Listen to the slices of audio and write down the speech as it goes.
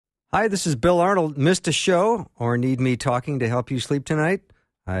Hi, this is Bill Arnold. Missed a show or need me talking to help you sleep tonight?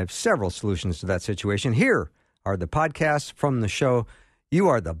 I have several solutions to that situation. Here are the podcasts from the show. You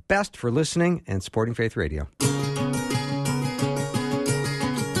are the best for listening and supporting Faith Radio.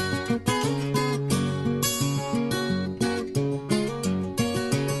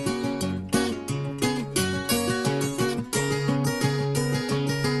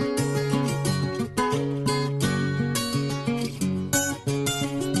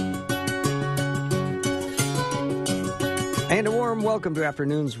 And a warm welcome to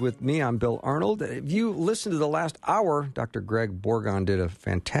Afternoons with me. I'm Bill Arnold. If you listened to the last hour, Dr. Greg Borgon did a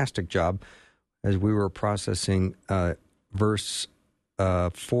fantastic job as we were processing verse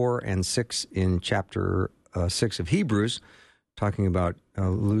 4 and 6 in chapter 6 of Hebrews, talking about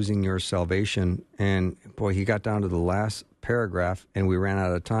losing your salvation. And boy, he got down to the last paragraph and we ran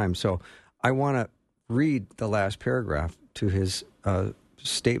out of time. So I want to read the last paragraph to his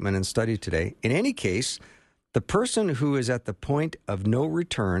statement and study today. In any case, the person who is at the point of no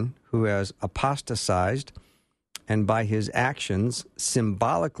return, who has apostatized, and by his actions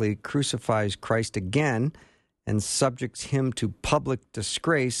symbolically crucifies Christ again and subjects him to public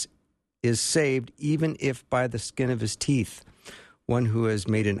disgrace, is saved even if by the skin of his teeth. One who has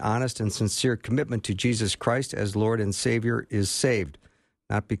made an honest and sincere commitment to Jesus Christ as Lord and Savior is saved,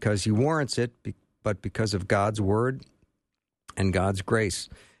 not because he warrants it, but because of God's word and God's grace.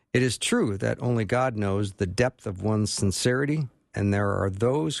 It is true that only God knows the depth of one's sincerity, and there are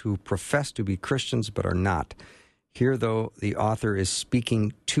those who profess to be Christians but are not. Here, though, the author is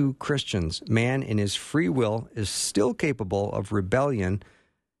speaking to Christians. Man in his free will is still capable of rebellion,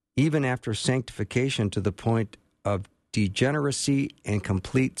 even after sanctification, to the point of degeneracy and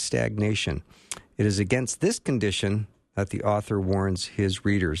complete stagnation. It is against this condition that the author warns his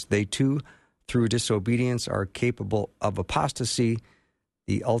readers. They, too, through disobedience, are capable of apostasy,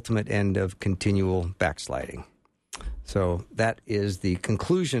 the ultimate end of continual backsliding. So that is the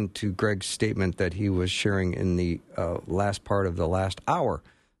conclusion to Greg's statement that he was sharing in the last part of the last hour.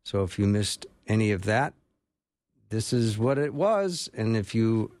 So if you missed any of that, this is what it was. And if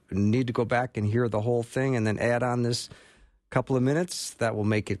you need to go back and hear the whole thing and then add on this couple of minutes, that will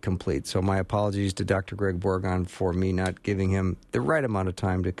make it complete. So my apologies to Dr. Greg Borgon for me not giving him the right amount of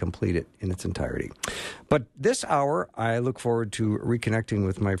time to complete it in its entirety. But this hour, I look forward to reconnecting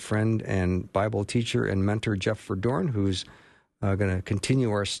with my friend and Bible teacher and mentor, Jeff Verdoorn, who's going to continue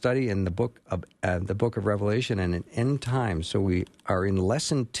our study in the book of Revelation and in end times. So we are in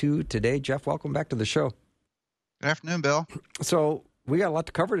lesson 2 today. Jeff, welcome back to the show. Good afternoon, Bill. So we got a lot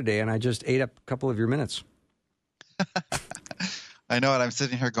to cover today, and I just ate up a couple of your minutes. I know it. I'm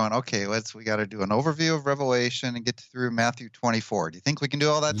sitting here going, okay, we got to do an overview of Revelation and get through Matthew 24. Do you think we can do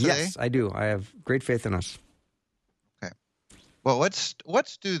all that today? Yes, I do. I have great faith in us. Okay. Well, let's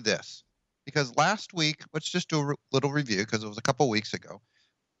do this. Because last week, let's just do a little review because it was a couple weeks ago.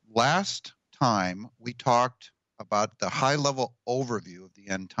 Last time, we talked about the high-level overview of the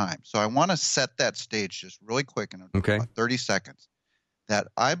end time. So I want to set that stage just really quick in about 30 seconds. That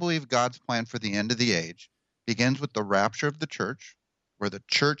I believe God's plan for the end of the age begins with the rapture of the church, where the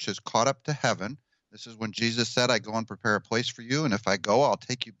church is caught up to heaven. This is when Jesus said, I go and prepare a place for you, and if I go, I'll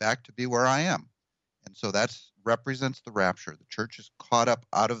take you back to be where I am. And so that represents the rapture. The church is caught up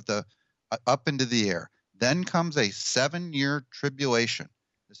up into the air. Then comes a 7-year tribulation.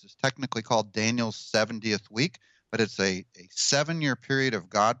 This is technically called Daniel's 70th week, but it's a 7-year period of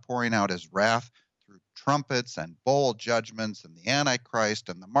God pouring out his wrath through trumpets and bowl judgments and the Antichrist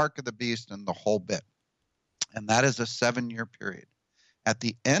and the mark of the beast and the whole bit. And that is a 7-year period. At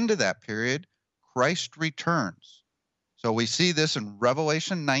the end of that period, Christ returns. So we see this in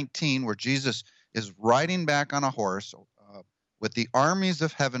Revelation 19, where Jesus is riding back on a horse with the armies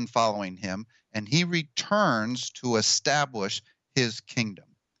of heaven following him, and he returns to establish his kingdom.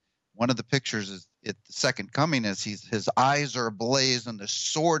 One of the pictures is at the second coming is his eyes are ablaze and the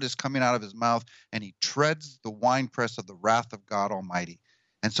sword is coming out of his mouth, and he treads the winepress of the wrath of God Almighty.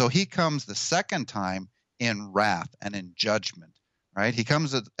 And so he comes the second time in wrath and in judgment. Right? He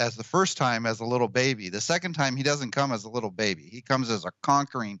comes as the first time as a little baby. The second time, he doesn't come as a little baby. He comes as a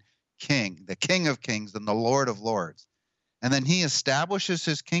conquering king, the King of Kings and the Lord of Lords. And then he establishes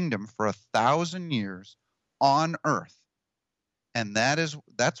his kingdom for 1,000 years on earth. And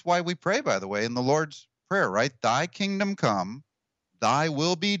that's why we pray, by the way, in the Lord's Prayer, right? Thy kingdom come, thy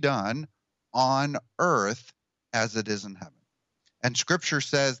will be done on earth as it is in heaven. And Scripture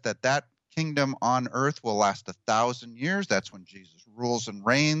says that kingdom on earth will last 1,000 years. That's when Jesus rules and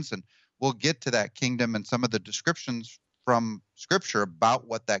reigns, and we'll get to that kingdom and some of the descriptions from Scripture about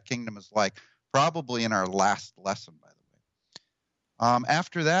what that kingdom is like, probably in our last lesson, by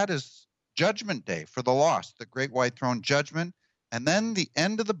After that is Judgment Day for the lost, the great white throne judgment. And then the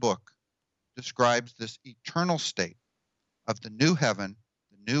end of the book describes this eternal state of the new heaven,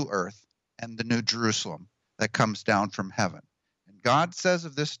 the new earth, and the new Jerusalem that comes down from heaven. And God says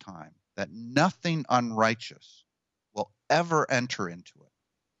of this time that nothing unrighteous will ever enter into it.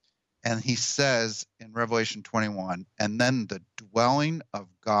 And he says in Revelation 21, and then the dwelling of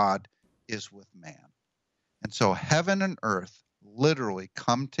God is with man. And so heaven and earth literally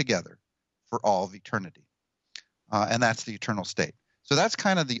come together for all of eternity. And that's the eternal state. So that's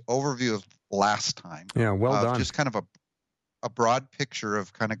kind of the overview of last time. Yeah, well done. Just kind of a broad picture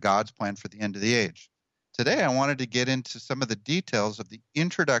of kind of God's plan for the end of the age. Today, I wanted to get into some of the details of the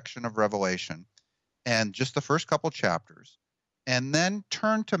introduction of Revelation and just the first couple chapters, and then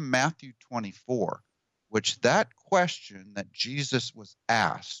turn to Matthew 24, which that question that Jesus was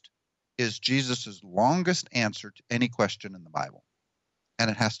asked is Jesus' longest answer to any question in the Bible. And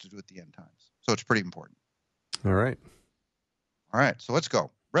it has to do with the end times. So it's pretty important. All right. All right, so let's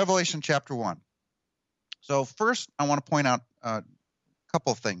go. Revelation chapter 1. So first, I want to point out a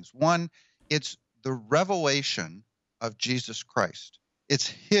couple of things. One, it's the revelation of Jesus Christ. It's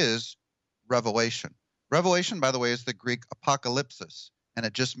his revelation. Revelation, by the way, is the Greek apocalypsis, and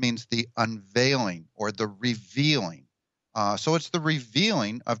it just means the unveiling or the revealing. So it's the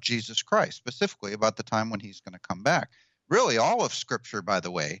revealing of Jesus Christ, specifically about the time when he's going to come back. Really, all of Scripture, by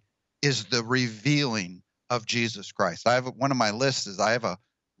the way, is the revealing of Jesus Christ. One of my lists is I have a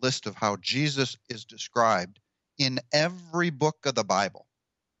list of how Jesus is described in every book of the Bible.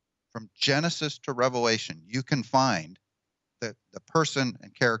 From Genesis to Revelation, you can find the person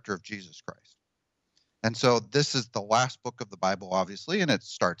and character of Jesus Christ. And so this is the last book of the Bible, obviously, and it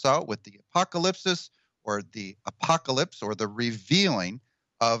starts out with the apocalypsis or the apocalypse or the revealing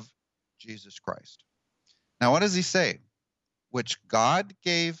of Jesus Christ. Now, what does he say? Which God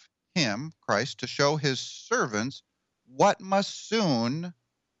gave him, Christ, to show his servants what must soon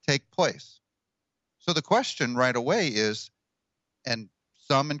take place. So the question right away is, and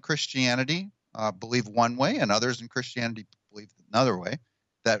some in Christianity believe one way, and others in Christianity believe another way,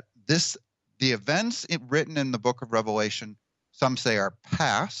 that the events written in the book of Revelation, some say are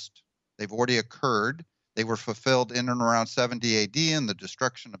past. They've already occurred. They were fulfilled in and around 70 AD in the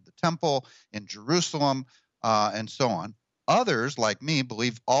destruction of the temple in Jerusalem, and so on. Others, like me,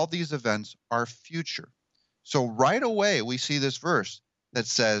 believe all these events are future. So right away, we see this verse that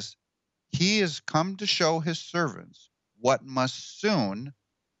says, he has come to show his servants what must soon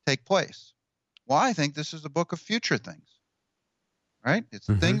take place. Well, I think this is a book of future things, right? It's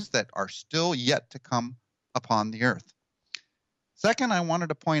things that are still yet to come upon the earth. Second, I wanted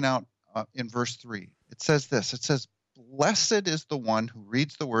to point out in verse 3, it says this. It says, blessed is the one who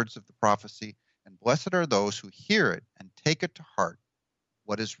reads the words of the prophecy, and blessed are those who hear it and take it to heart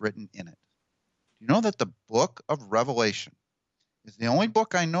what is written in it. Do you know that the book of Revelation is the only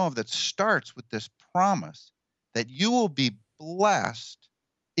book I know of that starts with this promise that you will be blessed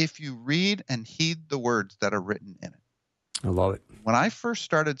if you read and heed the words that are written in it? I love it. When I first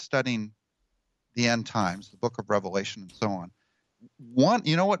started studying the end times, the book of Revelation and so on,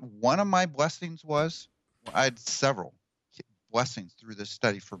 you know what one of my blessings was? I had several blessings through this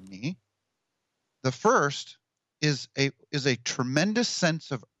study for me. The first is a tremendous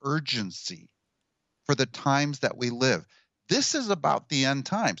sense of urgency for the times that we live. This is about the end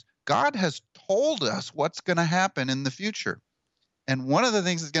times. God has told us what's going to happen in the future. And one of the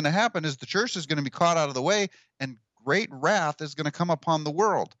things that's going to happen is the church is going to be caught out of the way, and great wrath is going to come upon the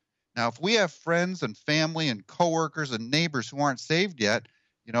world. Now, if we have friends and family and coworkers and neighbors who aren't saved yet,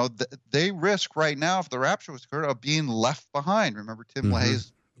 you know, they risk right now, if the rapture was occurred, of being left behind. Remember Tim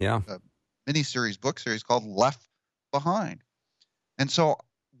LaHaye's book series called Left Behind. And so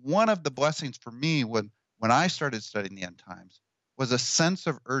one of the blessings for me when I started studying the end times was a sense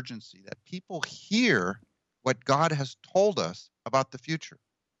of urgency that people hear what God has told us about the future.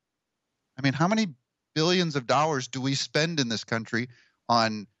 I mean, how many billions of dollars do we spend in this country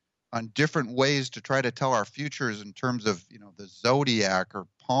on different ways to try to tell our futures in terms of, you know, the zodiac or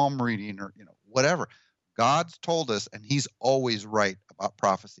palm reading or, you know, whatever? God's told us, and he's always right about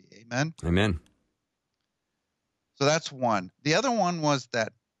prophecy. Amen? Amen. So that's one. The other one was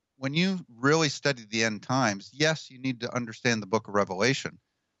that when you really study the end times, yes, you need to understand the book of Revelation,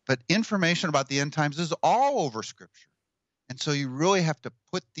 but information about the end times is all over Scripture. And so you really have to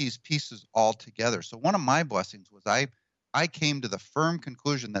put these pieces all together. So one of my blessings was I came to the firm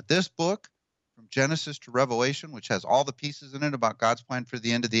conclusion that this book, from Genesis to Revelation, which has all the pieces in it about God's plan for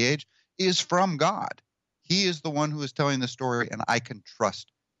the end of the age, is from God. He is the one who is telling the story, and I can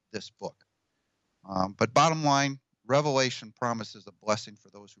trust this book. But bottom line, Revelation promises a blessing for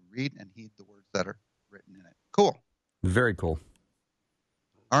those who read and heed the words that are written in it. Cool. Very cool.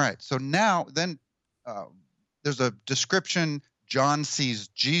 All right. So now then there's a description. John sees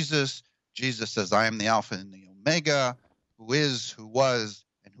Jesus. Jesus says, I am the Alpha and the Omega, who is, who was,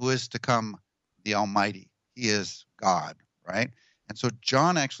 and who is to come, the Almighty. He is God, right? And so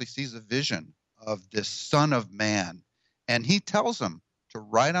John actually sees a vision of this Son of Man, and he tells him to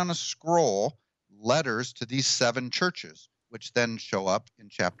write on a scroll letters to these 7 churches, which then show up in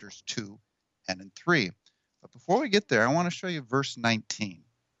chapters 2 and in 3. But before we get there, I want to show you verse 19.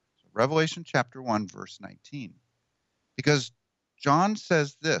 So Revelation chapter 1, verse 19. Because John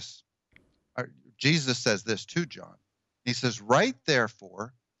says this, or Jesus says this to John. He says, write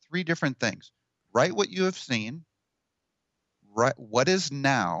therefore 3 different things. Write what you have seen, write what is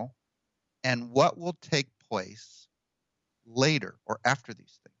now, and what will take place later or after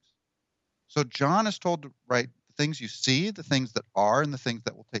these things. So John is told to write the things you see, the things that are, and the things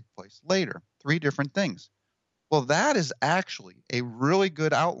that will take place later. 3 different things. Well, that is actually a really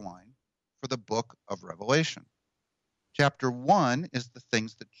good outline for the book of Revelation. Chapter 1 is the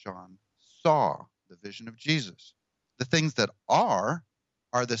things that John saw, the vision of Jesus. The things that are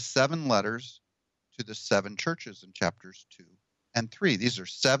the 7 letters to the 7 churches in chapters 2 and 3. These are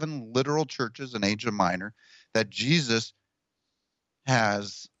 7 literal churches in Asia Minor that Jesus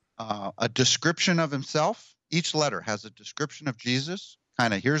has a description of himself. Each letter has a description of Jesus.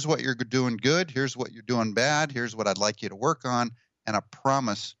 Kind of, here's what you're doing good, here's what you're doing bad, here's what I'd like you to work on, and a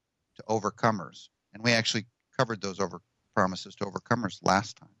promise to overcomers. And we actually covered those promises to overcomers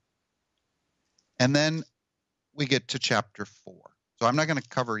last time. And then we get to chapter 4. So I'm not going to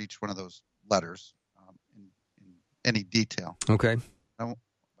cover each one of those letters in any detail. Okay. But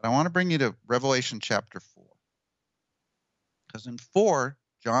I want to bring you to Revelation chapter 4. Because in 4,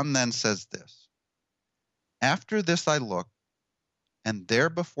 John then says this. After this I looked, and there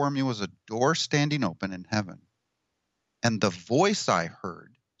before me was a door standing open in heaven. And the voice I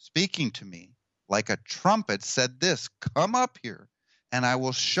heard speaking to me like a trumpet said this, come up here, and I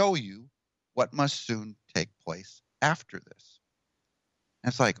will show you what must soon take place after this.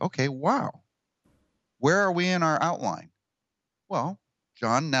 And it's like, okay, wow. Where are we in our outline? Well,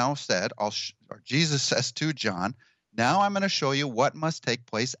 John now said, or Jesus says to John, now I'm going to show you what must take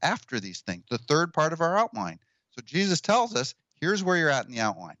place after these things, the third part of our outline. So Jesus tells us, here's where you're at in the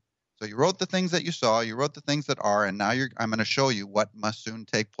outline. So you wrote the things that you saw, you wrote the things that are, and now I'm going to show you what must soon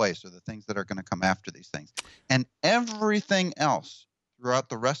take place, or the things that are going to come after these things. And everything else throughout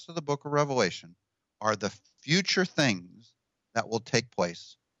the rest of the book of Revelation are the future things that will take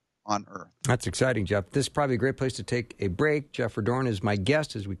place on earth. That's exciting, Jeff. This is probably a great place to take a break. Jeff Verdoorn is my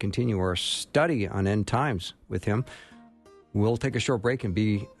guest as we continue our study on end times with him. We'll take a short break and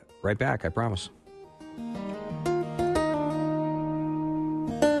be right back, I promise.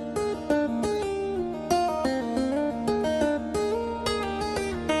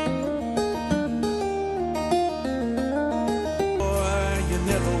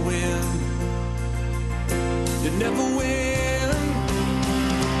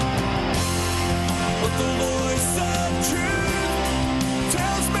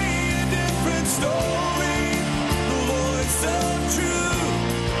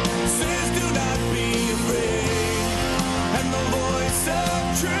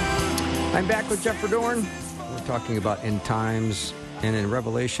 I'm back with Jeff Verdoorn. We're talking about end times. And in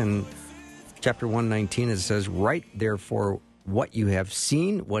Revelation chapter 119, it says, write therefore what you have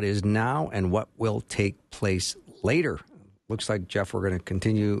seen, what is now, and what will take place later. Looks like, Jeff, we're going to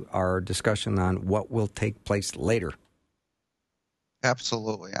continue our discussion on what will take place later.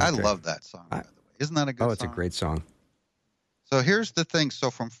 Absolutely. Okay. I love that song, by the way. Isn't that a good song? Oh, it's a great song. So here's the thing. So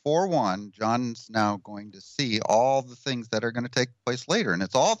from 4:1, John's now going to see all the things that are going to take place later. And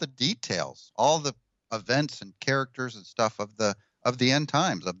it's all the details, all the events and characters and stuff of the end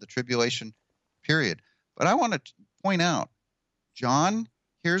times, of the tribulation period. But I want to point out, John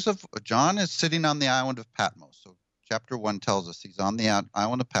is sitting on the island of Patmos. So chapter 1 tells us he's on the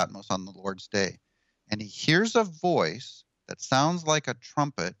island of Patmos on the Lord's day. And he hears a voice that sounds like a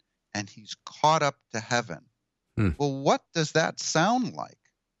trumpet, and he's caught up to heaven. Well, what does that sound like?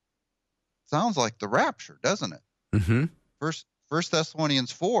 Sounds like the rapture, doesn't it? Mm-hmm. First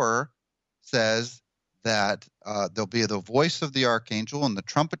Thessalonians 4 says that there'll be the voice of the archangel and the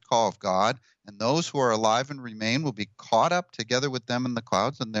trumpet call of God, and those who are alive and remain will be caught up together with them in the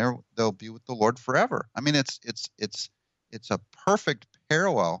clouds, and they'll be with the Lord forever. I mean, it's a perfect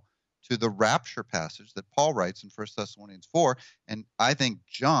parallel to the rapture passage that Paul writes in 1 Thessalonians 4. And I think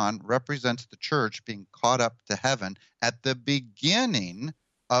John represents the church being caught up to heaven at the beginning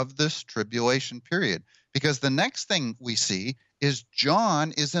of this tribulation period. Because the next thing we see is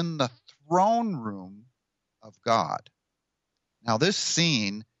John is in the throne room of God. Now, this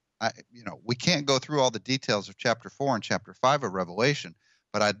scene, we can't go through all the details of chapter 4 and chapter 5 of Revelation,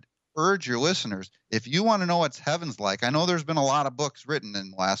 but I'd urge your listeners, if you want to know what heaven's like, I know there's been a lot of books written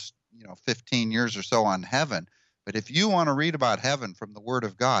in the last 15 years or so on heaven, but if you want to read about heaven from the Word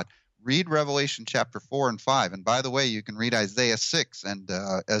of God, read Revelation chapter 4 and 5. And by the way, you can read Isaiah 6 and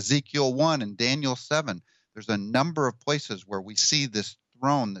Ezekiel 1 and Daniel 7. There's a number of places where we see this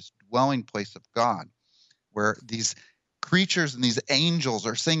throne, this dwelling place of God, where these creatures and these angels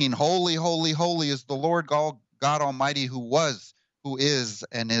are singing, "Holy, holy, holy is the Lord God Almighty, who was, who is,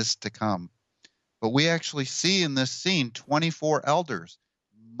 and is to come." But we actually see in this scene 24 elders.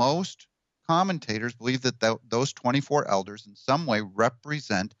 Most commentators believe that those 24 elders in some way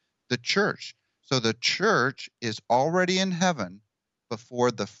represent the church. So the church is already in heaven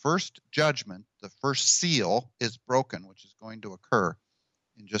before the first judgment, the first seal, is broken, which is going to occur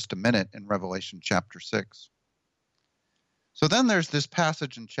in just a minute in Revelation chapter 6. So then there's this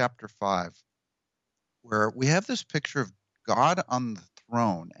passage in chapter 5 where we have this picture of God on the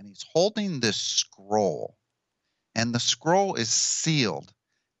throne, and he's holding this scroll, and the scroll is sealed.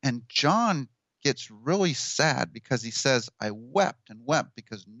 And John gets really sad because he says, "I wept and wept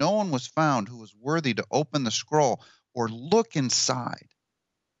because no one was found who was worthy to open the scroll or look inside."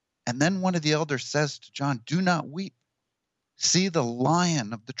 And then one of the elders says to John, "Do not weep. See the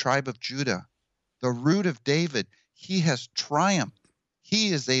Lion of the tribe of Judah, the Root of David. He has triumphed.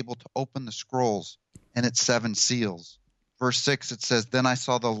 He is able to open the scrolls and its 7 seals." Verse 6, it says, "Then I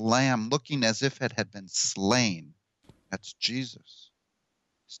saw the Lamb looking as if it had been slain." That's Jesus.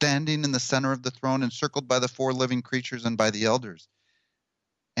 "Standing in the center of the throne, encircled by the 4 living creatures and by the elders.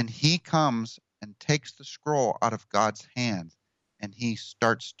 And he comes and takes the scroll out of God's hand, and he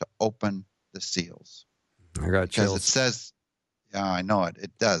starts to open the seals." I got chills. Because it says, yeah, I know it.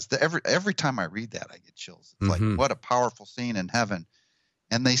 It does. Every time I read that, I get chills. It's like, what a powerful scene in heaven.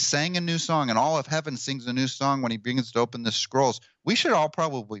 And they sang a new song, and all of heaven sings a new song when he begins to open the scrolls. We should all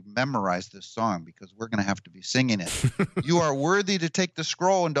probably memorize this song because we're going to have to be singing it. "You are worthy to take the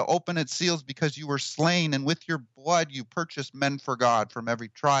scroll and to open its seals because you were slain, and with your blood you purchased men for God from every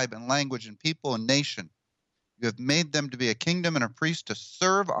tribe and language and people and nation. You have made them to be a kingdom and a priest to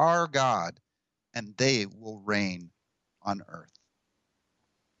serve our God, and they will reign on earth."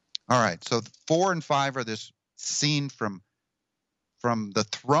 All right, so 4 and 5 are this scene from the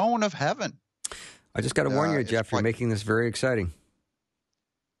throne of heaven. I just got to warn you, Jeff, you're making this very exciting.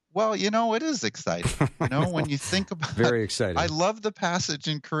 Well, it is exciting. When you think about very exciting. I love the passage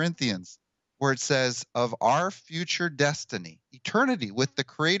in Corinthians where it says, "Of our future destiny, eternity with the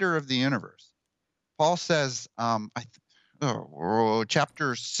creator of the universe." Paul says,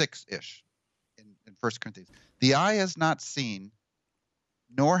 chapter 6-ish in 1 Corinthians, "The eye has not seen,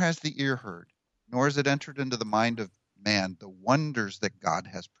 nor has the ear heard, nor has it entered into the mind of man the wonders that God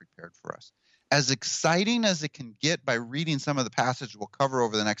has prepared for us." As exciting as it can get by reading some of the passage we'll cover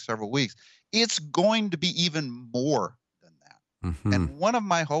over the next several weeks, it's going to be even more than that. Mm-hmm. And one of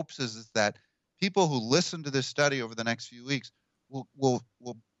my hopes is that people who listen to this study over the next few weeks will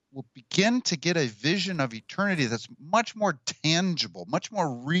begin to get a vision of eternity that's much more tangible, much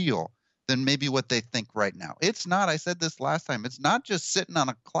more real than maybe what they think right now. It's not, I said this last time, it's not just sitting on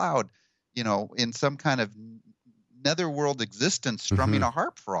a cloud, in some kind of netherworld existence strumming a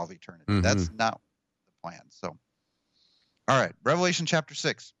harp for all of eternity. That's not the plan. So, all right, Revelation chapter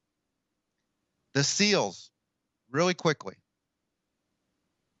 6. The seals, really quickly.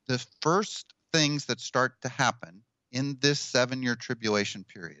 The first things that start to happen in this 7-year tribulation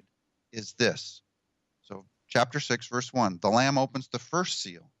period is this. So, chapter 6, verse 1, the Lamb opens the first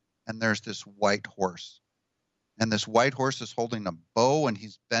seal, and there's this white horse. And this white horse is holding a bow, and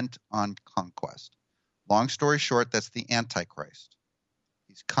he's bent on conquest. Long story short, that's the Antichrist.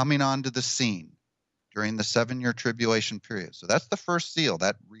 He's coming onto the scene during the 7-year tribulation period. So that's the first seal.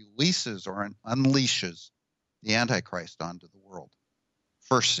 That releases or unleashes the Antichrist onto the world.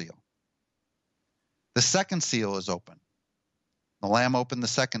 First seal. The second seal is open. The Lamb opened the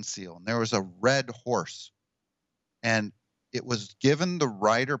second seal, and there was a red horse. And it was given the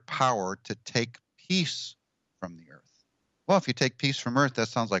rider power to take peace from the earth. Well, if you take peace from earth, that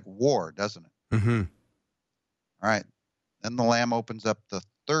sounds like war, doesn't it? Mm-hmm. All right. Then the Lamb opens up the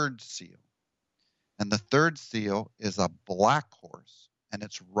third seal. And the third seal is a black horse. And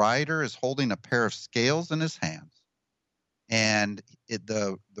its rider is holding a pair of scales in his hands. And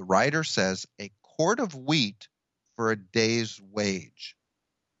the rider says, "A quart of wheat for a day's wage."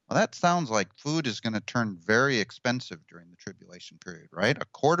 Well, that sounds like food is going to turn very expensive during the tribulation period, right? A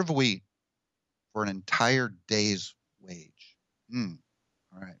quart of wheat for an entire day's wage.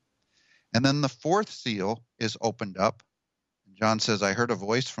 All right. And then the fourth seal is opened up. And John says, I heard a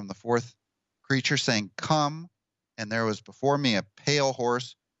voice from the fourth creature saying, come. And there was before me a pale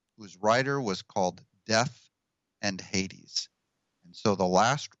horse whose rider was called Death and Hades. And so the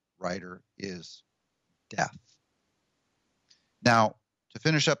last rider is death. Now, to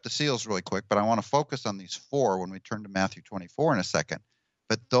finish up the seals really quick, but I want to focus on these four when we turn to Matthew 24 in a second.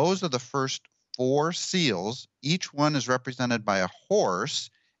 But those are the first four seals. Each one is represented by a horse.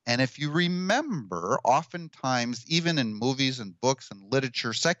 And if you remember, oftentimes, even in movies and books and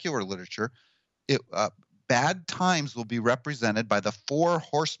literature, secular literature, bad times will be represented by the four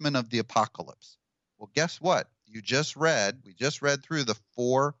horsemen of the apocalypse. Well, guess what? We just read through the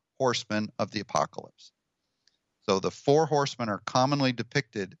four horsemen of the apocalypse. So the four horsemen are commonly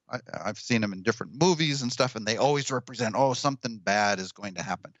depicted. I've seen them in different movies and stuff, and they always represent, something bad is going to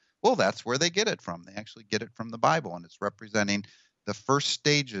happen. Well, that's where they get it from. They actually get it from the Bible, and it's representing the first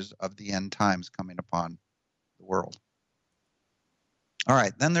stages of the end times coming upon the world. All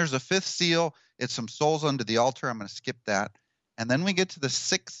right, then there's a fifth seal. It's some souls under the altar. I'm going to skip that. And then we get to the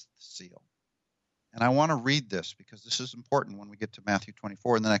sixth seal. And I want to read this because this is important when we get to Matthew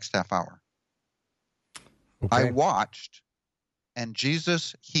 24 in the next half hour. Okay. I watched, and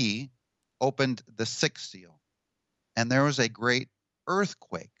Jesus, he opened the sixth seal, and there was a great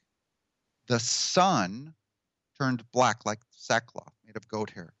earthquake. The sun turned black like sackcloth made of goat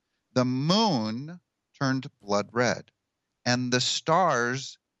hair. The moon turned blood red, and the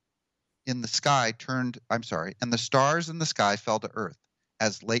stars in the sky and the stars in the sky fell to earth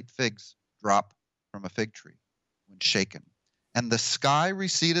as late figs drop from a fig tree when shaken. And the sky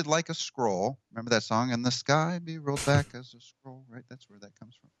receded like a scroll. Remember that song? And the sky be rolled back as a scroll, right? That's where that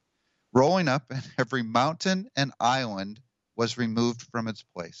comes from. Rolling up, and every mountain and island was removed from its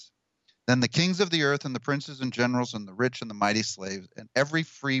place. Then the kings of the earth and the princes and generals and the rich and the mighty slaves and every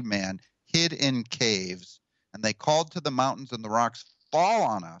free man hid in caves. And they called to the mountains and the rocks, fall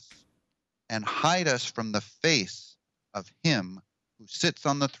on us and hide us from the face of him who sits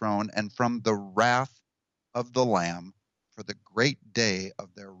on the throne and from the wrath of the Lamb. For the great day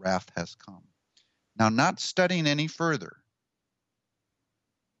of their wrath has come. Now, not studying any further,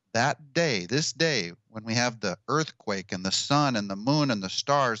 that day, this day, when we have the earthquake and the sun and the moon and the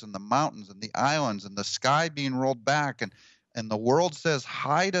stars and the mountains and the islands and the sky being rolled back and the world says,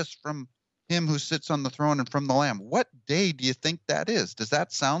 hide us from him who sits on the throne and from the Lamb. What day do you think that is? Does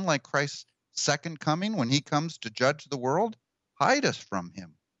that sound like Christ's second coming when he comes to judge the world? Hide us from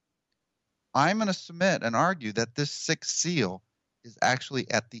him. I'm going to submit and argue that this sixth seal is actually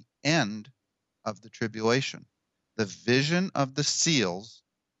at the end of the tribulation. The vision of the seals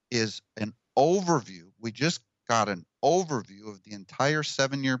is an overview. We just got an overview of the entire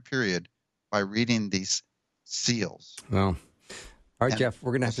 7-year period by reading these seals. Well, all right, Jeff,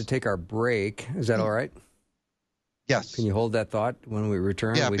 we're going to have to take our break. Is that all right? Yes. Can you hold that thought when we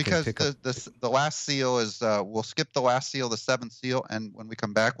return? Yeah, because the last seal is, we'll skip the last seal, the seventh seal, and when we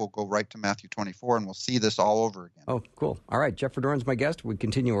come back, we'll go right to Matthew 24, and we'll see this all over again. Oh, cool. All right, Jeff Verdoorn's my guest. We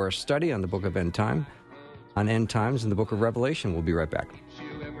continue our study on the book of End Time, on End Times in the book of Revelation. We'll be right back.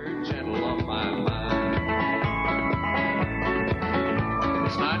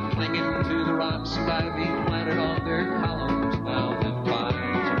 It's not clinging to the rocks, gotta be planted on their columns now that binds me.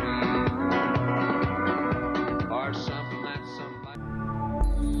 Or something that somebody.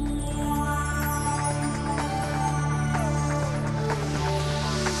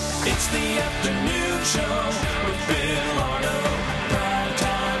 It's the afternoon show with Bill Arnold. Prime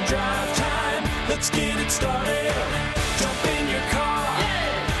time, drive time. Let's get it started. Jump in your car.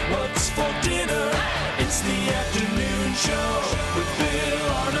 Yeah. What's for dinner? Hey. It's the afternoon show with Bill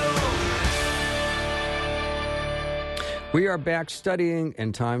Arnold. We are back studying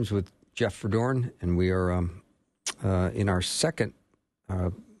End Times with Jeff Verdoorn, and we are in our second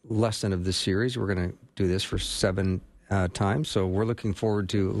lesson of this series. We're going to do this for 7 times, so we're looking forward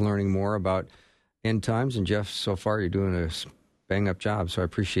to learning more about End Times. And Jeff, so far you're doing a bang-up job, so I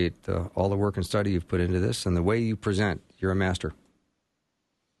appreciate all the work and study you've put into this and the way you present. You're a master.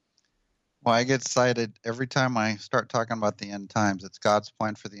 Well, I get excited every time I start talking about the end times. It's God's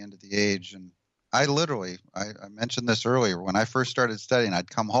plan for the end of the age. And I mentioned this earlier. When I first started studying, I'd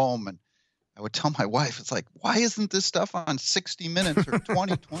come home and I would tell my wife, it's like, why isn't this stuff on 60 Minutes or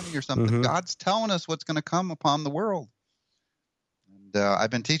 2020 or something? Mm-hmm. God's telling us what's going to come upon the world. And I've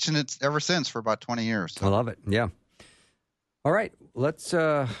been teaching it ever since for about 20 years. So. I love it. Yeah. All right. Let's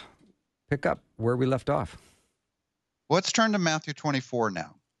pick up where we left off. Let's turn to Matthew 24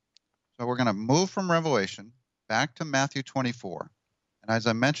 now. So we're going to move from Revelation back to Matthew 24. And as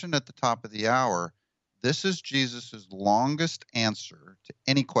I mentioned at the top of the hour, this is Jesus' longest answer to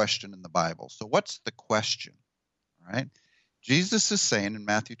any question in the Bible. So what's the question? All right. Jesus is saying in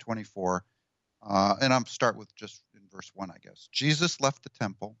Matthew 24, and I'll start with just in verse 1, I guess. Jesus left the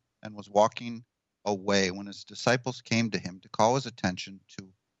temple and was walking away when his disciples came to him to call his attention to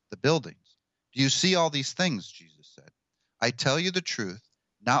the buildings. Do you see all these things? Jesus said. I tell you the truth,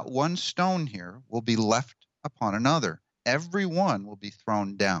 not one stone here will be left upon another. Every one will be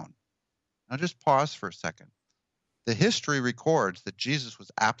thrown down. Now just pause for a second. The history records that Jesus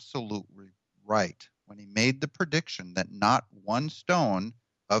was absolutely right when he made the prediction that not one stone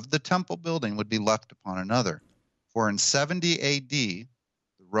of the temple building would be left upon another. For in 70 AD, the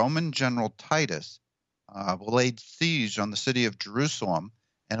Roman general Titus laid siege on the city of Jerusalem,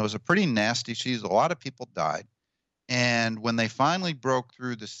 and it was a pretty nasty siege. A lot of people died. And when they finally broke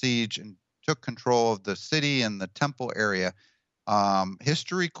through the siege and took control of the city and the temple area,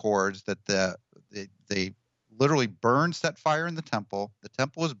 history records that they literally set fire in the temple. The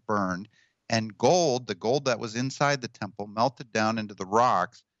temple was burned, and the gold that was inside the temple, melted down into the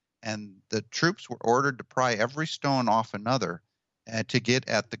rocks, and the troops were ordered to pry every stone off another to get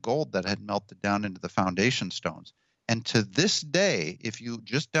at the gold that had melted down into the foundation stones. And to this day, if you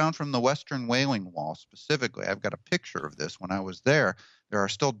just down from the Western Wailing Wall specifically, I've got a picture of this when I was there, there are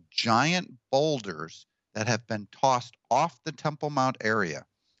still giant boulders that have been tossed off the Temple Mount area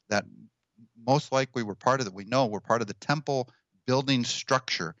that most likely were part of the temple building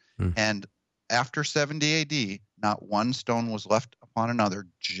structure. And after 70 AD, not one stone was left upon another,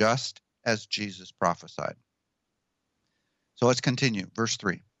 just as Jesus prophesied. So let's continue. Verse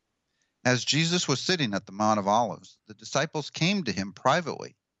 3. As Jesus was sitting at the Mount of Olives, the disciples came to him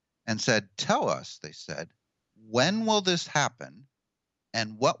privately and said, Tell us, they said, when will this happen,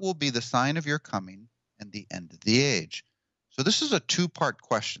 and what will be the sign of your coming and the end of the age? So this is a two-part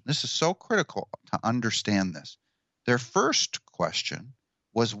question. This is so critical to understand this. Their first question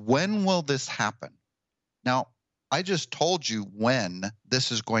was, when will this happen? Now, I just told you when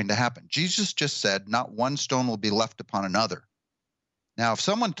this is going to happen. Jesus just said, not one stone will be left upon another. Now, if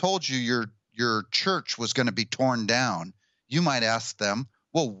someone told you your church was going to be torn down, you might ask them,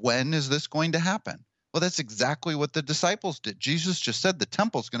 well, when is this going to happen? Well, that's exactly what the disciples did. Jesus just said the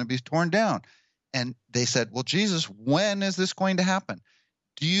temple's going to be torn down. And they said, well, Jesus, when is this going to happen?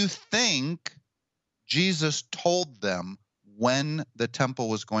 Do you think Jesus told them when the temple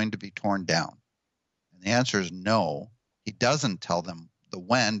was going to be torn down? And the answer is no. He doesn't tell them the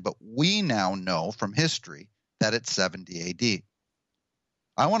when, but we now know from history that it's 70 AD.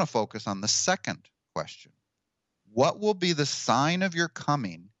 I want to focus on the second question. What will be the sign of your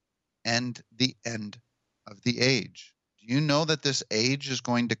coming and the end of the age? Do you know that this age is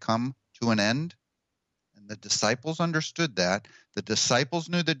going to come to an end? And the disciples understood that. The disciples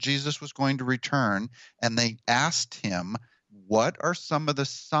knew that Jesus was going to return, and they asked him, what are some of the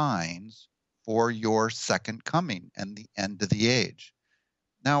signs for your second coming and the end of the age?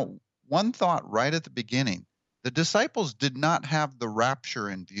 Now, one thought right at the beginning, the disciples did not have the rapture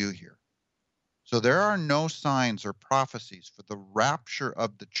in view here. So there are no signs or prophecies for the rapture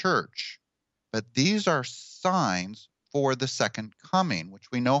of the church, but these are signs for the second coming,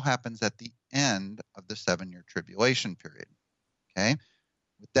 which we know happens at the end of the 7-year tribulation period. Okay?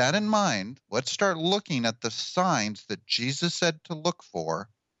 With that in mind, let's start looking at the signs that Jesus said to look for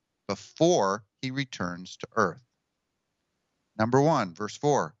before he returns to earth. Number 1, verse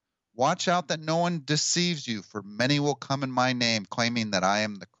 4. Watch out that no one deceives you, for many will come in my name, claiming that I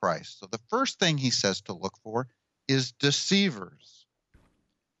am the Christ. So the first thing he says to look for is deceivers.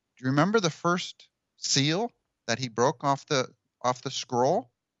 Do you remember the first seal that he broke off the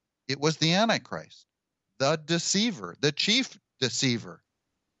scroll? It was the Antichrist, the deceiver, the chief deceiver.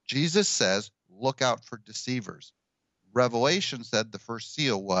 Jesus says, look out for deceivers. Revelation said the first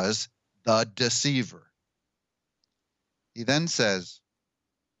seal was the deceiver. He then says,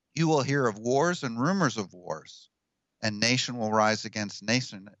 you will hear of wars and rumors of wars, and nation will rise against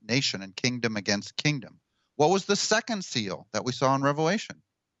nation and kingdom against kingdom. What was the second seal that we saw in Revelation?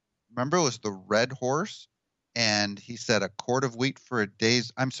 Remember, it was the red horse, and he said a quart of wheat for a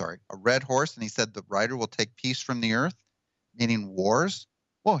red horse, and he said the rider will take peace from the earth, meaning wars.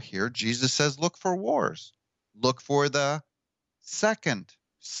 Well, here Jesus says, look for wars. Look for the second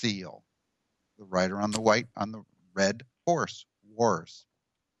seal, the rider on the red horse, wars.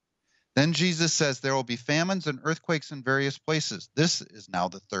 Then Jesus says there will be famines and earthquakes in various places. This is now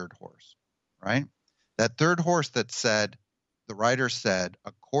the third horse, right? That third horse that said, the writer said,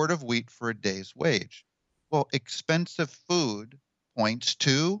 a quart of wheat for a day's wage. Well, expensive food points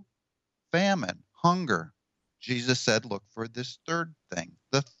to famine, hunger. Jesus said, look for this third thing,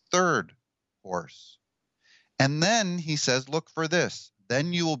 the third horse. And then he says, look for this.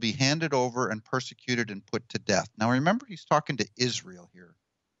 Then you will be handed over and persecuted and put to death. Now remember, he's talking to Israel here.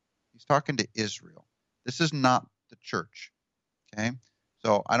 He's talking to Israel. This is not the church. Okay?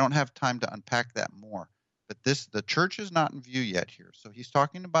 So I don't have time to unpack that more. But the church is not in view yet here. So he's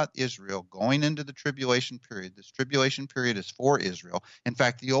talking about Israel going into the tribulation period. This tribulation period is for Israel. In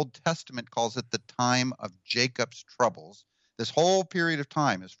fact, the Old Testament calls it the time of Jacob's troubles. This whole period of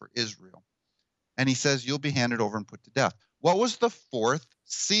time is for Israel. And he says, you'll be handed over and put to death. What was the fourth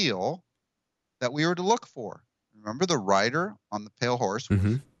seal that we were to look for? Remember, the rider on the pale horse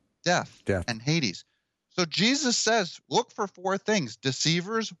was death and Hades. So Jesus says, look for four things: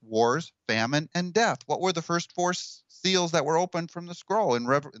 deceivers, wars, famine, and death. What were the first four seals that were opened from the scroll in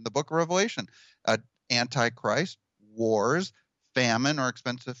the book of Revelation? Antichrist, wars, famine or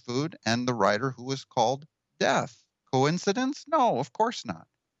expensive food, and the rider who was called death. Coincidence? No, of course not.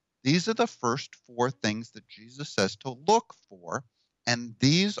 These are the first four things that Jesus says to look for, and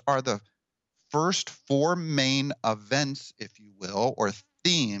these are the first four main events, if you will, or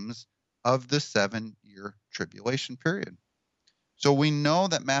themes of the 7-year tribulation period. So we know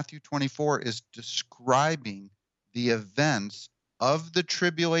that Matthew 24 is describing the events of the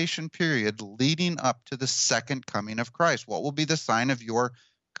tribulation period leading up to the second coming of Christ. What will be the sign of your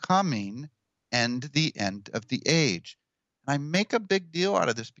coming and the end of the age? And I make a big deal out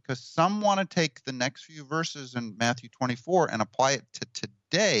of this because some want to take the next few verses in Matthew 24 and apply it to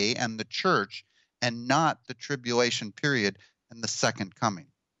today and the church and not the tribulation period and the second coming.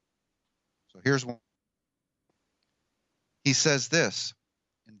 So here's one. He says this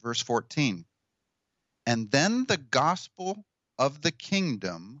in verse 14, and then the gospel of the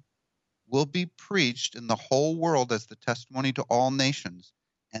kingdom will be preached in the whole world as the testimony to all nations,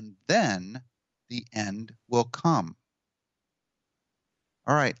 and then the end will come.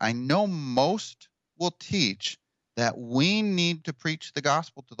 All right, I know most will teach that we need to preach the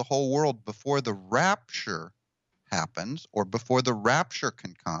gospel to the whole world before the rapture happens, or before the rapture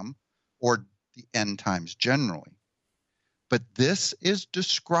can come, or the end times generally. But this is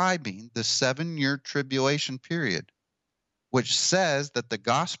describing the 7-year tribulation period, which says that the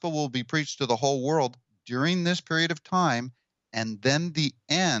gospel will be preached to the whole world during this period of time, and then the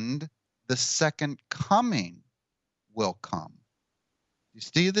end, the second coming, will come. You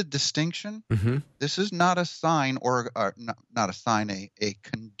see the distinction? This is not a sign, or not a sign, a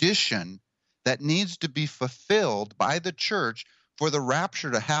condition that needs to be fulfilled by the church for the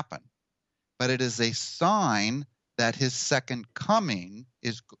rapture to happen. But it is a sign that his second coming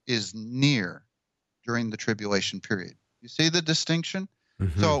is near during the tribulation period. You see the distinction?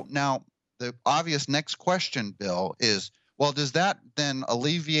 So now the obvious next question, Bill, is, well, does that then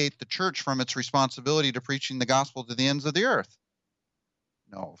alleviate the church from its responsibility to preaching the gospel to the ends of the earth?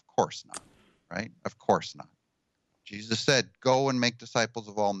 No, of course not, right? Of course not. Jesus said, go and make disciples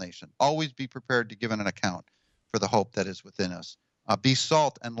of all nations. Always be prepared to give an account for the hope that is within us. Be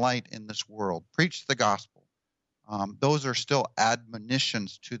salt and light in this world. Preach the gospel. Those are still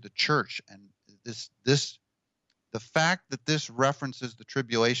admonitions to the church. And the fact that this references the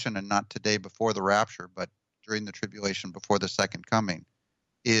tribulation and not today before the rapture, but during the tribulation before the second coming,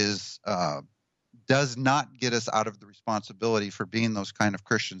 does not get us out of the responsibility for being those kind of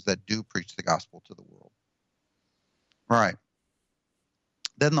Christians that do preach the gospel to the world. All right.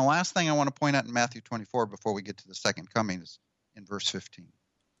 Then the last thing I want to point out in Matthew 24 before we get to the second coming is in verse 15.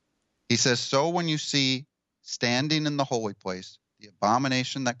 He says, so when you see standing in the holy place the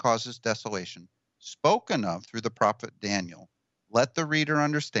abomination that causes desolation, spoken of through the prophet Daniel, let the reader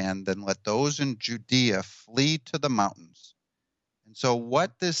understand, then let those in Judea flee to the mountains. And so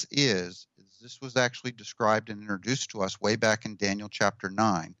what this is this was actually described and introduced to us way back in Daniel chapter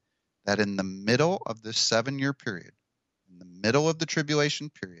 9, that in the middle of this 7-year period, in the middle of the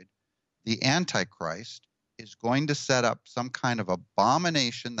tribulation period, the Antichrist is going to set up some kind of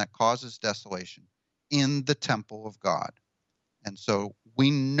abomination that causes desolation in the temple of God. And so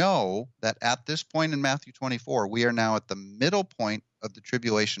we know that at this point in Matthew 24, we are now at the middle point of the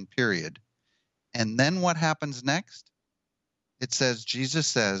tribulation period. And then what happens next? It says, Jesus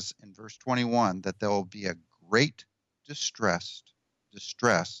says in verse 21 that there will be a great distress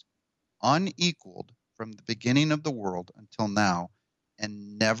unequaled from the beginning of the world until now,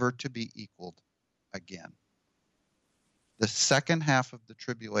 and never to be equaled again. The second half of the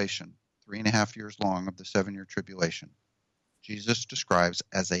tribulation, 3.5 years long of the 7-year tribulation, Jesus describes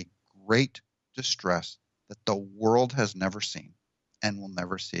as a great distress that the world has never seen and will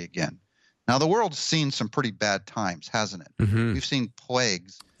never see again. Now, the world's seen some pretty bad times, hasn't it? We've seen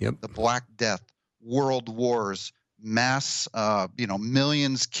plagues, the Black Death, world wars, mass,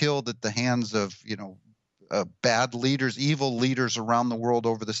 millions killed at the hands of, bad leaders, evil leaders around the world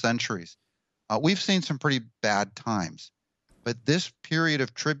over the centuries. We've seen some pretty bad times. But this period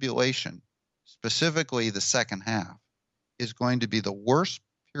of tribulation, specifically the second half, is going to be the worst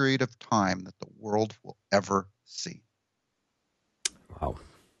period of time that the world will ever see. Wow.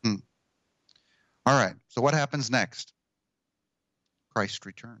 All right. So what happens next? Christ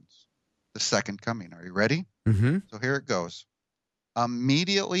returns. The second coming. Are you ready? Mm-hmm. So here it goes.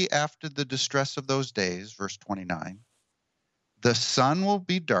 Immediately after the distress of those days, verse 29, the sun will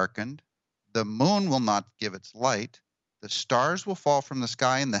be darkened, the moon will not give its light, the stars will fall from the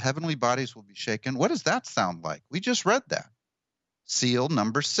sky, and the heavenly bodies will be shaken. What does that sound like? We just read that. Seal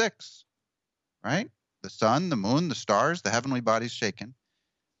number 6, right? The sun, the moon, the stars, the heavenly bodies shaken.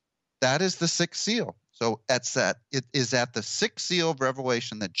 That is the sixth seal. So it is at the sixth seal of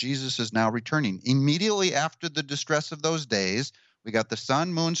Revelation that Jesus is now returning. Immediately after the distress of those days, we got the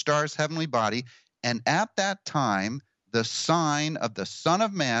sun, moon, stars, heavenly body, and at that time, the sign of the Son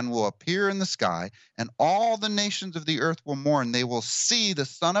of Man will appear in the sky, and all the nations of the earth will mourn. They will see the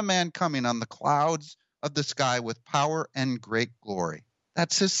Son of Man coming on the clouds of the sky with power and great glory.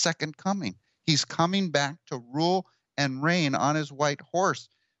 That's his second coming. He's coming back to rule and reign on his white horse.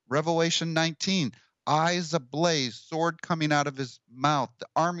 Revelation 19, eyes ablaze, sword coming out of his mouth. The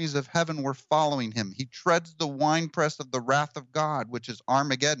armies of heaven were following him. He treads the winepress of the wrath of God, which is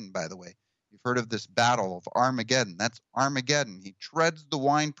Armageddon, by the way. You've heard of this battle of Armageddon. That's Armageddon. He treads the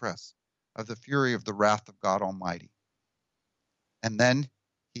winepress of the fury of the wrath of God Almighty. And then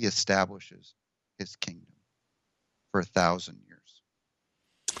he establishes his kingdom for 1,000 years.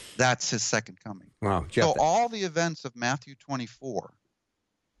 That's his second coming. Wow, Jeff, so all the events of Matthew 24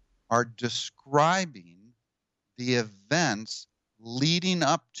 are describing the events leading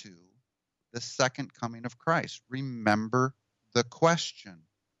up to the second coming of Christ. Remember the question,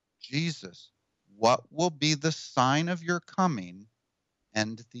 Jesus, what will be the sign of your coming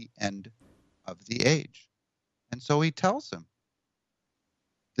and the end of the age? And so he tells him,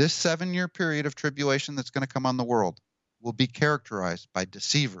 this 7-year period of tribulation that's going to come on the world will be characterized by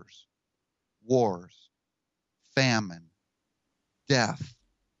deceivers, wars, famine, death,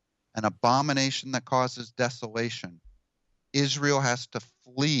 an abomination that causes desolation. Israel has to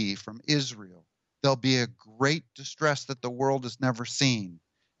flee from Israel. There'll be a great distress that the world has never seen.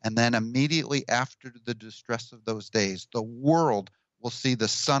 And then immediately after the distress of those days, the world will see the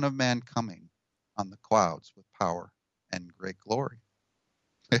Son of Man coming on the clouds with power and great glory.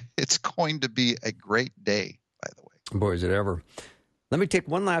 It's going to be a great day, by the way. Boy, is it ever. Let me take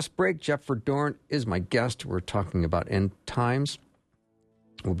one last break. Jeff Verdoorn is my guest. We're talking about end times.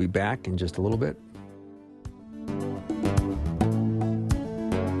 We'll be back in just a little bit.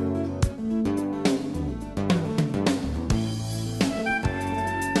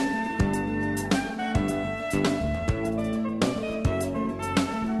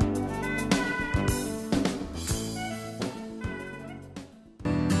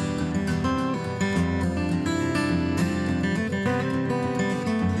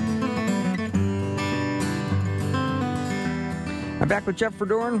 I'm back with Jeff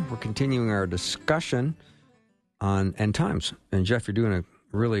Verdoorn. We're continuing our discussion on end times. And Jeff, you're doing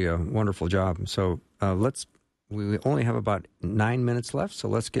a wonderful job. So we only have about 9 minutes left, so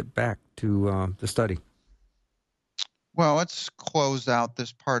let's get back to the study. Well, let's close out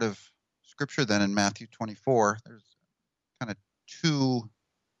this part of Scripture then in Matthew 24. There's kind of two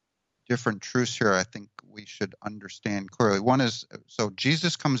different truths here I think we should understand clearly. One is, so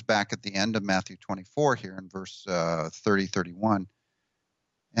Jesus comes back at the end of Matthew 24 here in verse 31.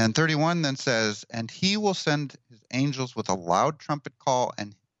 And 31 then says, and he will send his angels with a loud trumpet call,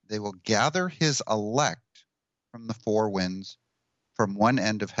 and they will gather his elect from the four winds, from one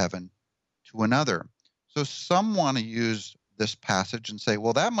end of heaven to another. So some want to use this passage and say,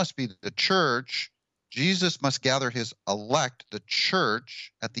 well, that must be the church. Jesus must gather his elect, the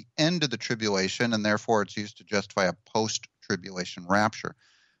church, at the end of the tribulation, and therefore it's used to justify a post-tribulation rapture.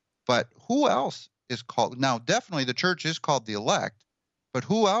 But who else is called? Now, definitely the church is called the elect, but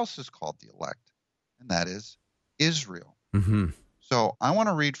who else is called the elect? And that is Israel. Mm-hmm. So I want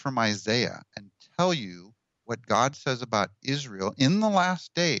to read from Isaiah and tell you what God says about Israel in the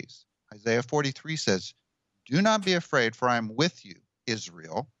last days. Isaiah 43 says, do not be afraid, for I am with you,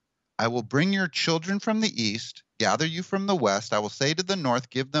 Israel. I will bring your children from the east, gather you from the west. I will say to the north,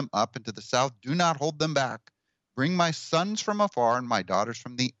 give them up, and to the south, do not hold them back. Bring my sons from afar and my daughters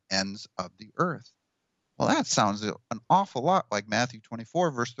from the ends of the earth. Well, that sounds an awful lot like Matthew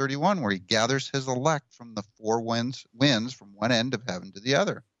 24, verse 31, where he gathers his elect from the four winds from one end of heaven to the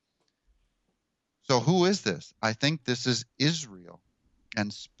other. So who is this? I think this is Israel,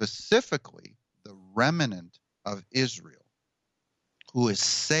 and specifically the remnant of Israel, who is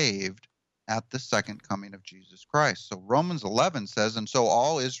saved at the second coming of Jesus Christ. So Romans 11 says, and so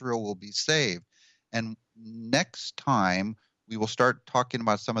all Israel will be saved. And next time, we will start talking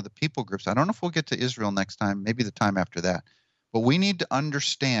about some of the people groups. I don't know if we'll get to Israel next time, maybe the time after that. But we need to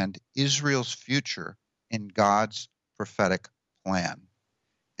understand Israel's future in God's prophetic plan.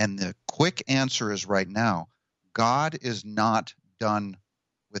 And the quick answer is right now, God is not done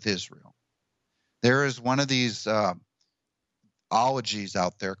with Israel. There is one of these ologies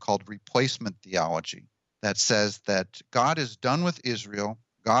out there called replacement theology that says that God is done with Israel.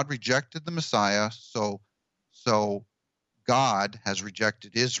 God rejected the Messiah, so God has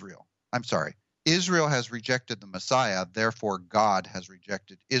rejected Israel. I'm sorry. Israel has rejected the Messiah, therefore God has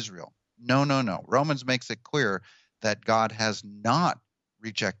rejected Israel. No. Romans makes it clear that God has not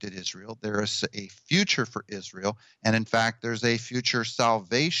rejected Israel. There is a future for Israel, and in fact, there's a future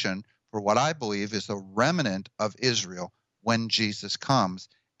salvation for what I believe is a remnant of Israel when Jesus comes.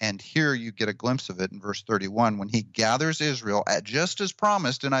 And here you get a glimpse of it in verse 31, when he gathers Israel, just as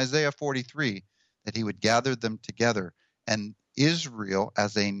promised in Isaiah 43, that he would gather them together. And Israel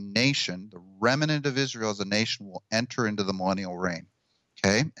as a nation, the remnant of Israel as a nation, will enter into the millennial reign.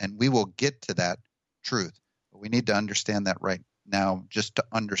 Okay? And we will get to that truth. But we need to understand that right now, just to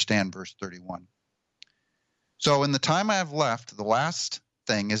understand verse 31. So in the time I have left, the last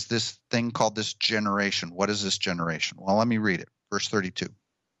thing is this thing called this generation. What is this generation? Well, let me read it. Verse 32.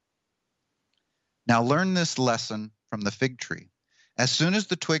 Now learn this lesson from the fig tree. As soon as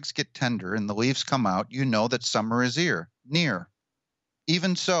the twigs get tender and the leaves come out, you know that summer is near.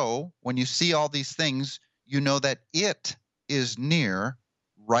 Even so, when you see all these things, you know that it is near,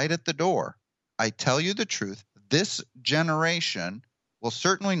 right at the door. I tell you the truth, this generation will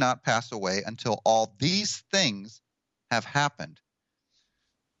certainly not pass away until all these things have happened.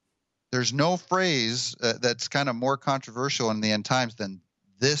 There's no phrase that's kind of more controversial in the end times than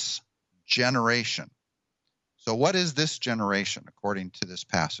this generation. So what is this generation according to this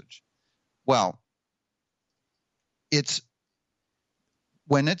passage? Well, it's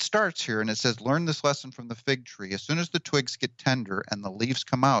when it starts here and it says, learn this lesson from the fig tree. As soon as the twigs get tender and the leaves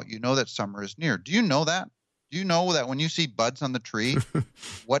come out, you know that summer is near. Do you know that? Do you know that when you see buds on the tree,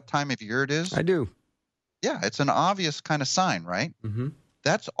 what time of year it is? I do. Yeah, it's an obvious kind of sign, right? Mm-hmm.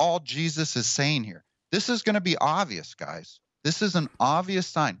 That's all Jesus is saying here. This is going to be obvious, guys. This is an obvious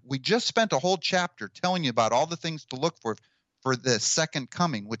sign. We just spent a whole chapter telling you about all the things to look for the second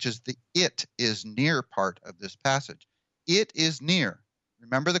coming, which is the it is near part of this passage. It is near.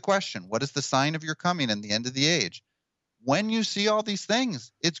 Remember the question, what is the sign of your coming and the end of the age? When you see all these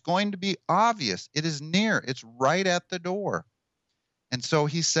things, it's going to be obvious. It is near. It's right at the door. And so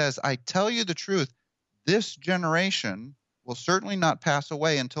he says, I tell you the truth, this generation will certainly not pass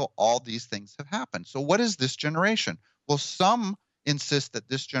away until all these things have happened. So what is this generation? Well, some insist that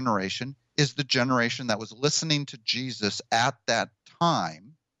this generation is the generation that was listening to Jesus at that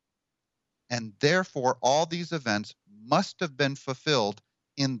time, and therefore all these events must have been fulfilled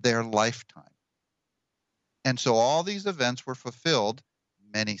in their lifetime. And so all these events were fulfilled,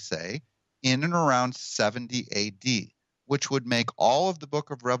 many say, in and around 70 AD, which would make all of the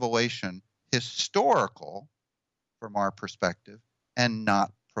book of Revelation historical from our perspective and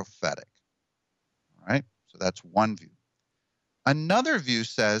not prophetic. All right? So that's one view. Another view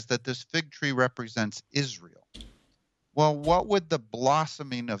says that this fig tree represents Israel. Well, what would the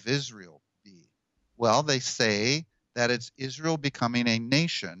blossoming of Israel be? Well, they say that it's Israel becoming a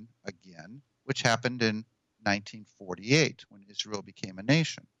nation again, which happened in 1948 when Israel became a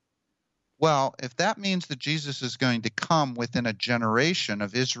nation. Well, if that means that Jesus is going to come within a generation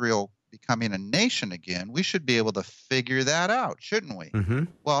of Israel becoming a nation again, we should be able to figure that out, shouldn't we? Mm-hmm.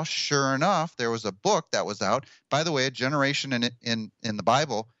 Well, sure enough, there was a book that was out. By the way, a generation in the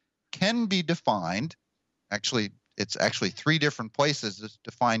Bible can be defined. Actually, it's actually three different places it's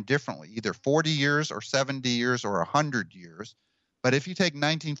defined differently, either 40 years or 70 years or 100 years. But if you take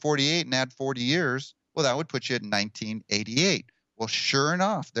 1948 and add 40 years, well, that would put you at 1988. Well, sure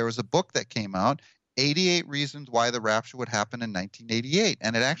enough, there was a book that came out, 88 Reasons Why the Rapture Would Happen in 1988.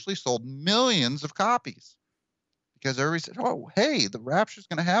 And it actually sold millions of copies because everybody said, oh, hey, the rapture is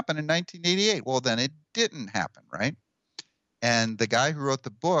going to happen in 1988. Well, then it didn't happen, right? And the guy who wrote the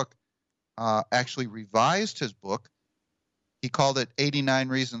book actually revised his book. He called it 89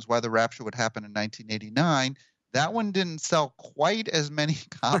 Reasons Why the Rapture Would Happen in 1989. That one didn't sell quite as many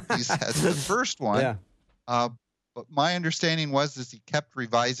copies as the first one. Yeah. But my understanding was he kept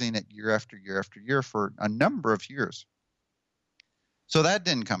revising it year after year after year for a number of years. So that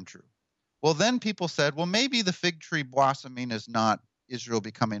didn't come true. Well, then people said, well, maybe the fig tree blossoming is not Israel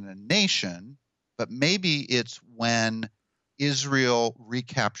becoming a nation, but maybe it's when Israel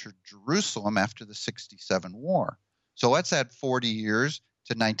recaptured Jerusalem after the 67 war. So let's add 40 years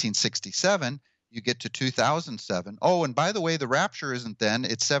to 1967. You get to 2007. Oh, and by the way, the rapture isn't then.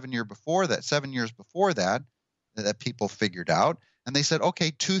 It's 7 years before that people figured out. And they said,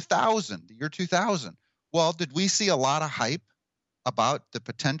 okay, 2000, the year 2000. Well, did we see a lot of hype about the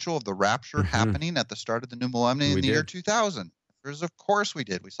potential of the rapture happening at the start of the new millennium in the year 2000? Of course we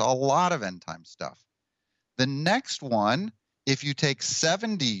did. We saw a lot of end time stuff. The next one, if you take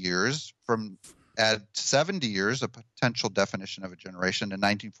 70 years add 70 years, a potential definition of a generation, to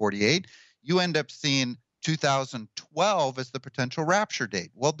 1948, you end up seeing 2012 as the potential rapture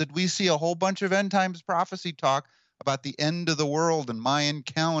date. Well, did we see a whole bunch of end times prophecy talk about the end of the world and Mayan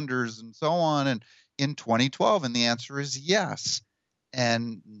calendars and so on and in 2012? And the answer is yes.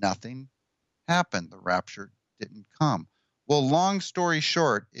 And nothing happened. The rapture didn't come. Well, long story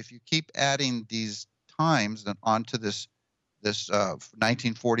short, if you keep adding these times onto this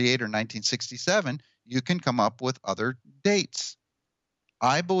 1948 or 1967, you can come up with other dates.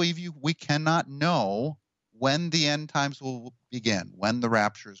 I believe we cannot know when the end times will begin, when the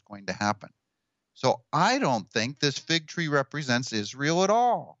rapture is going to happen. So I don't think this fig tree represents Israel at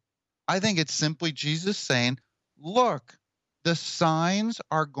all. I think it's simply Jesus saying, look, the signs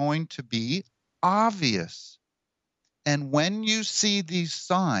are going to be obvious. And when you see these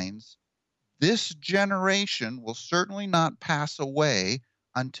signs, this generation will certainly not pass away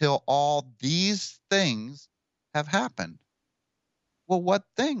until all these things have happened. Well, what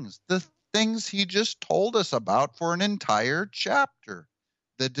things? The things he just told us about for an entire chapter.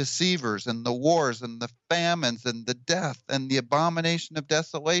 The deceivers and the wars and the famines and the death and the abomination of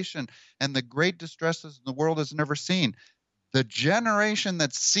desolation and the great distresses the world has never seen. The generation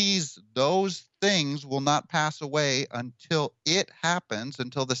that sees those things will not pass away until it happens,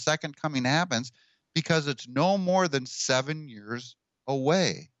 until the second coming happens, because it's no more than 7 years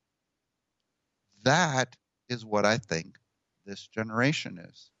away. That is what I think this generation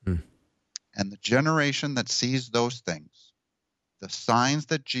is. And the generation that sees those things, the signs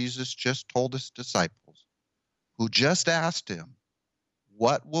that Jesus just told his disciples, who just asked him,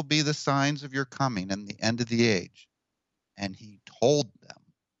 what will be the signs of your coming and the end of the age? And he told them,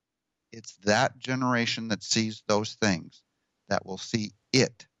 it's that generation that sees those things that will see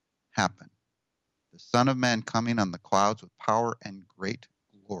it happen. The Son of Man coming on the clouds with power and great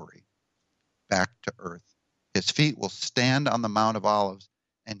glory back to earth. His feet will stand on the Mount of Olives,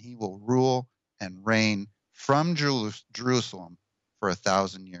 and he will rule and reign from Jerusalem for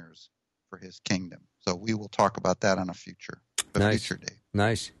 1,000 years for his kingdom. So we will talk about that on a future day.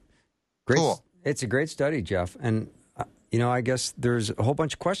 Nice. Great. Cool. It's a great study, Jeff. And I guess there's a whole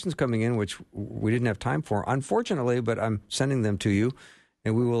bunch of questions coming in, which we didn't have time for, unfortunately, but I'm sending them to you,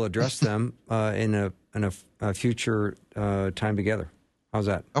 and we will address them in a future time together. How's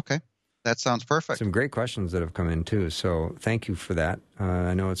that? Okay. That sounds perfect. Some great questions that have come in, too, so thank you for that.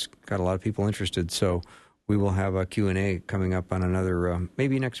 I know it's got a lot of people interested, so we will have a Q&A coming up on another,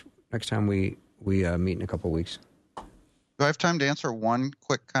 maybe next time we meet in a couple of weeks. Do I have time to answer one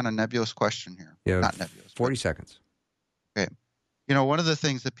quick kind of nebulous question here? Yeah, not nebulous. 40 seconds. Okay. One of the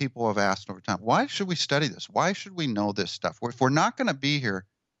things that people have asked over time, why should we study this? Why should we know this stuff? If we're not going to be here,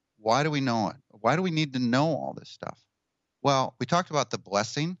 why do we know it? Why do we need to know all this stuff? Well, we talked about the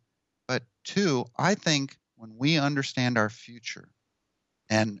blessing, but two, I think when we understand our future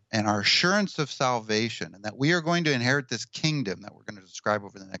and our assurance of salvation and that we are going to inherit this kingdom that we're going to describe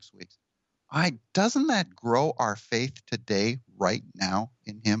over the next weeks, doesn't that grow our faith today, right now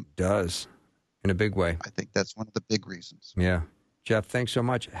in him? It does. In a big way. I think that's one of the big reasons. Yeah. Jeff, thanks so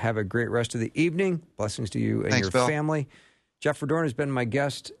much. Have a great rest of the evening. Blessings to you and your family. Jeff Verdoorn has been my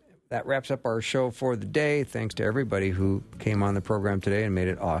guest. That wraps up our show for the day. Thanks to everybody who came on the program today and made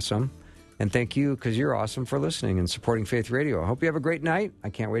it awesome. And thank you, because you're awesome, for listening and supporting Faith Radio. I hope you have a great night. I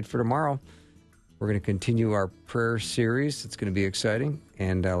can't wait for tomorrow. We're going to continue our prayer series. It's going to be exciting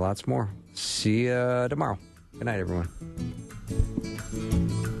and lots more. See you tomorrow. Good night, everyone.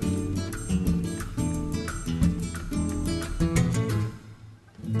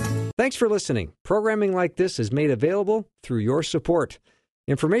 Thanks for listening. Programming like this is made available through your support.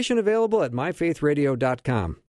 Information available at myfaithradio.com.